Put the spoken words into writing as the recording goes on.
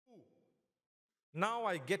Now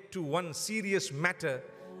I get to one serious matter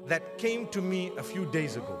that came to me a few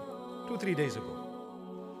days ago, 2-3 days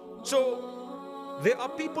ago. So there are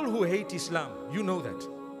people who hate Islam, you know that.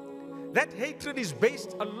 That hatred is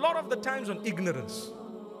based a lot of the times on ignorance.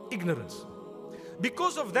 Ignorance.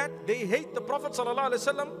 Because of that, they hate the Prophet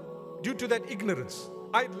ﷺ due to that ignorance.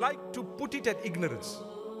 I'd like to put it at ignorance.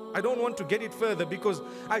 I don't want to get it further because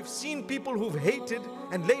I've seen people who've hated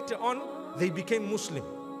and later on they became Muslim.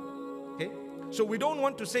 Okay? So we don't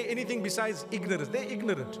want to say anything besides ignorance. They're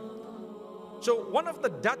ignorant. So one of the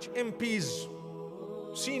Dutch MPs,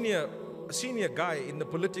 senior guy in the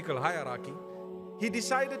political hierarchy, he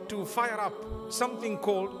decided to fire up something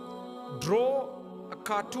called Draw a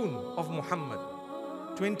Cartoon of Muhammad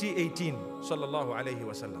 2018 sallallahu alaihi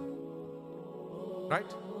wasallam.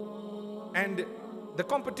 Right? And the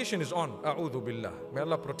competition is on. A'udhu billah. May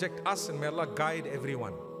Allah protect us and may Allah guide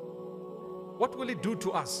everyone. What will it do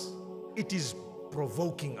to us? It is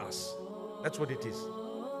provoking us. That's what it is.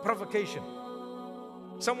 Provocation.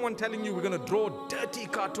 Someone telling you we're going to draw dirty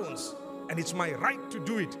cartoons and it's my right to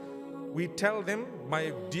do it. We tell them,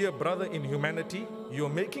 my dear brother in humanity, you're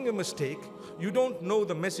making a mistake. You don't know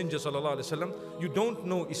the Messenger sallallahu alaihi wasallam. You don't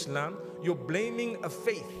know Islam. You're blaming a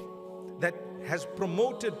faith that has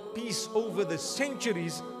promoted peace over the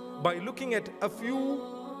centuries by looking at a few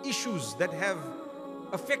issues that have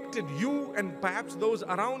affected you and perhaps those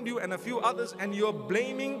around you and a few others, and you're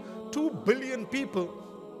blaming 2 billion people.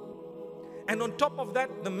 And on top of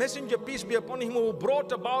that, the Messenger, peace be upon him, who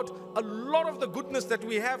brought about a lot of the goodness that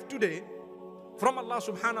we have today from Allah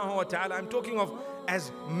subhanahu wa ta'ala. I'm talking of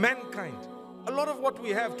as mankind. A lot of what we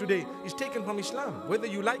have today is taken from Islam, whether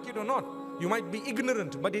you like it or not. You might be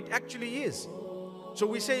ignorant, but it actually is. So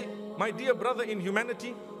we say, my dear brother in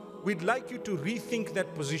humanity, we'd like you to rethink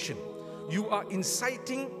that position. You are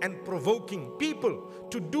inciting and provoking people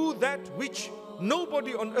to do that which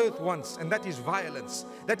nobody on earth wants, and that is violence,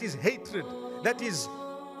 that is hatred, that is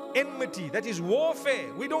enmity, that is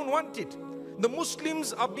warfare. We don't want it. The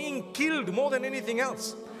Muslims are being killed more than anything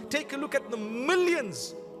else. Take a look at the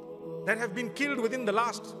millions that have been killed within the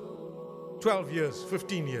last 12 years,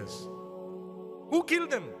 15 years. Who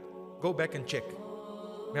killed them? Go back and check.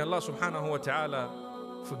 May Allah subhanahu wa ta'ala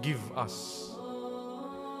forgive us.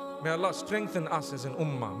 May Allah strengthen us as an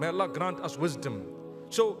ummah. May Allah grant us wisdom.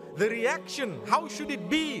 So the reaction, how should it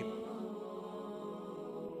be?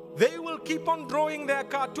 They will keep on drawing their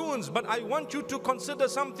cartoons, but I want you to consider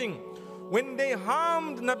something. When they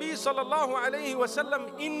harmed Nabi sallallahu alayhi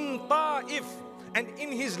wasallam in Ta'if and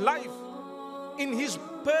in his life, in his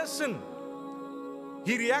person,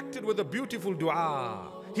 he reacted with a beautiful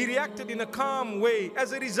dua. He reacted in a calm way.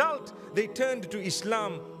 As a result, they turned to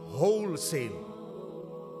Islam wholesale.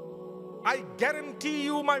 I guarantee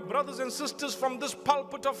you, my brothers and sisters, from this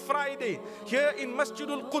pulpit of Friday, here in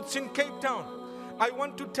Masjidul Quds in Cape Town, I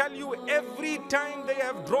want to tell you, every time they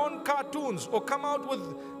have drawn cartoons or come out with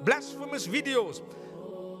blasphemous videos,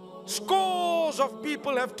 scores of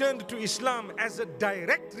people have turned to Islam as a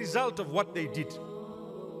direct result of what they did.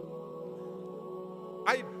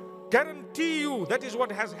 I guarantee you that is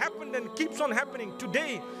what has happened and keeps on happening.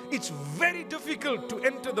 Today, it's very difficult to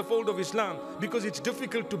enter the fold of Islam because it's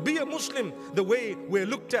difficult to be a Muslim the way we're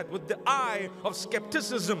looked at with the eye of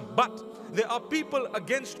skepticism. But there are people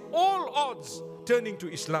against all odds turning to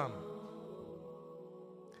Islam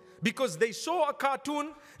because they saw a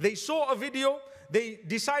cartoon, they saw a video, they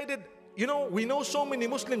decided, you know, we know so many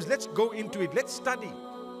Muslims, let's go into it, let's study.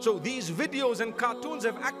 So these videos and cartoons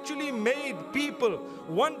have actually made people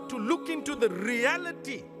want to look into the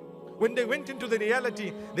reality. When they went into the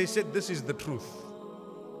reality, they said, this is the truth.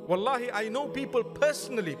 Wallahi, I know people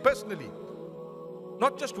personally,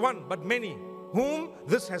 not just one, but many, whom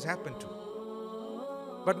this has happened to.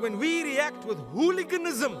 But when we react with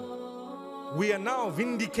hooliganism, we are now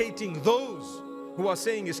vindicating those who are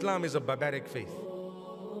saying Islam is a barbaric faith.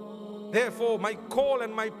 Therefore, my call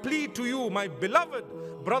and my plea to you, my beloved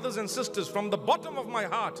brothers and sisters, from the bottom of my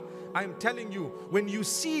heart, I am telling you, when you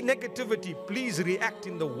see negativity, please react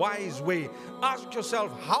in the wise way. Ask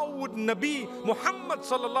yourself, how would Nabi Muhammad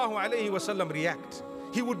sallallahu alayhi wasallam react?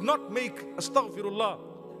 He would not make astaghfirullah.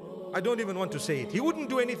 I don't even want to say it. He wouldn't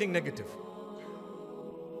do anything negative.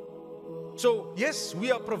 So yes,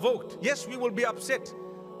 we are provoked. Yes, we will be upset,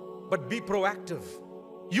 but be proactive.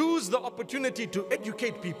 Use the opportunity to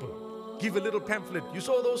educate people. Give a little pamphlet. You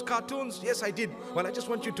saw those cartoons? Yes, I did. Well, I just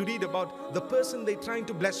want you to read about the person they're trying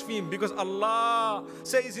to blaspheme, because Allah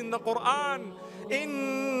says in the Quran,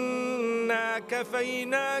 إِنَّا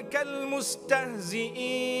كَفَيْنَاكَ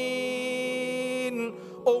الْمُسْتَهْزِئِينَ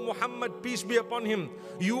O Muhammad, peace be upon him,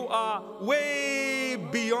 you are way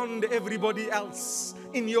beyond everybody else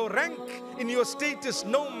in your rank, in your status.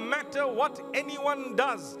 No matter what anyone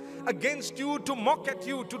does against you, to mock at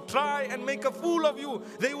you, to try and make a fool of you,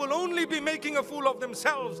 they will only be making a fool of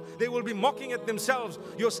themselves. They will be mocking at themselves.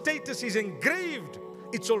 Your status is engraved.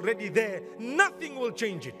 It's already there. Nothing will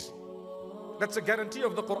change it. That's a guarantee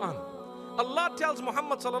of the Quran. Allah tells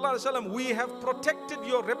Muhammad sallallahu alaihi wasallam, we have protected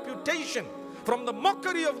your reputation from the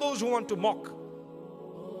mockery of those who want to mock.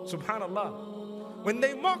 Subhanallah. When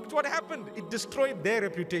they mocked, what happened? It destroyed their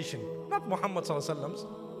reputation, not Muhammad sallallahu alaihi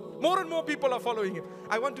wasallam's. More and more people are following him.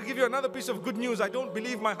 I want to give you another piece of good news. I don't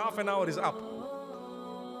believe my half an hour is up.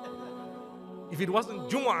 If it wasn't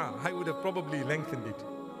Jumu'ah, I would have probably lengthened it.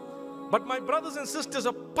 But my brothers and sisters,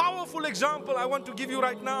 a powerful example I want to give you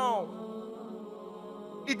right now.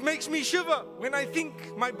 It makes me shiver when I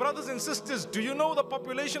think, my brothers and sisters, do you know the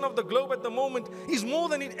population of the globe at the moment is more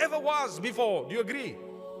than it ever was before? Do you agree?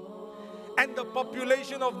 And the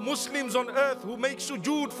population of Muslims on earth who make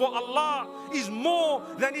sujood for Allah is more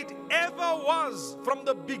than it ever was from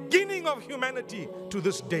the beginning of humanity to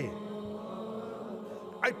this day.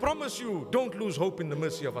 I promise you, don't lose hope in the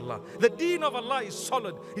mercy of Allah. The deen of Allah is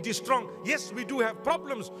solid, it is strong. Yes, we do have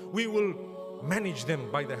problems. We will manage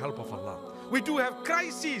them by the help of Allah. We do have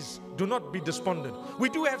crises. Do not be despondent. We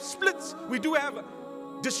do have splits. We do have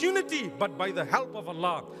disunity, but by the help of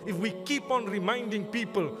Allah, if we keep on reminding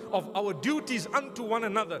people of our duties unto one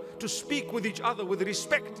another, to speak with each other with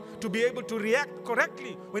respect, to be able to react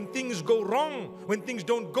correctly when things go wrong, when things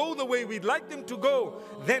don't go the way we'd like them to go,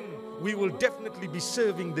 then we will definitely be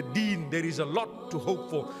serving the deen. There is a lot to hope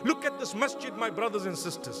for. Look at this masjid, my brothers and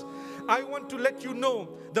sisters. I want to let you know,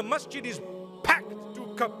 the masjid is packed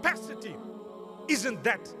to capacity. Isn't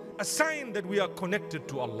that a sign that we are connected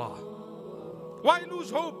to Allah? Why lose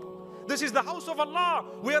hope? This is the house of Allah.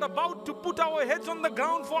 We are about to put our heads on the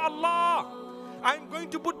ground for Allah. I'm going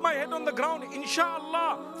to put my head on the ground,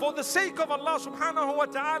 inshallah, for the sake of Allah subhanahu wa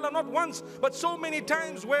ta'ala, not once, but so many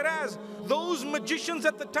times. Whereas those magicians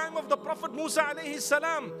at the time of the Prophet Musa alayhi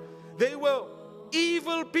salam, they were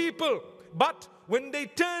evil people. But when they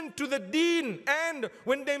turned to the deen and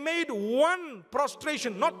when they made one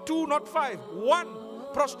prostration, not two, not five, one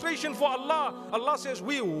prostration for Allah, Allah says,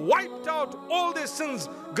 we wiped out all their sins,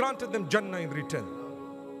 granted them Jannah in return.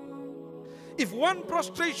 If one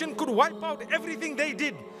prostration could wipe out everything they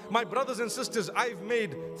did, my brothers and sisters, I've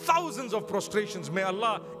made thousands of prostrations. May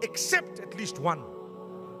Allah accept at least one.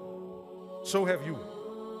 So have you.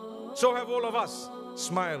 So have all of us.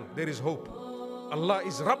 Smile, there is hope. Allah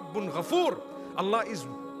is Rabbun Ghafoor. Allah is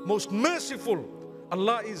most merciful.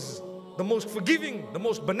 Allah is the most forgiving, the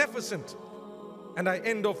most beneficent. And I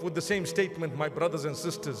end off with the same statement, my brothers and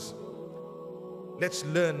sisters. Let's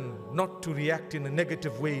learn not to react in a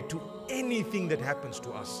negative way to anything that happens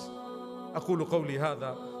to us. أقول قولي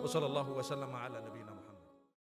هذا وصلى الله وسلم على نبينا محمد.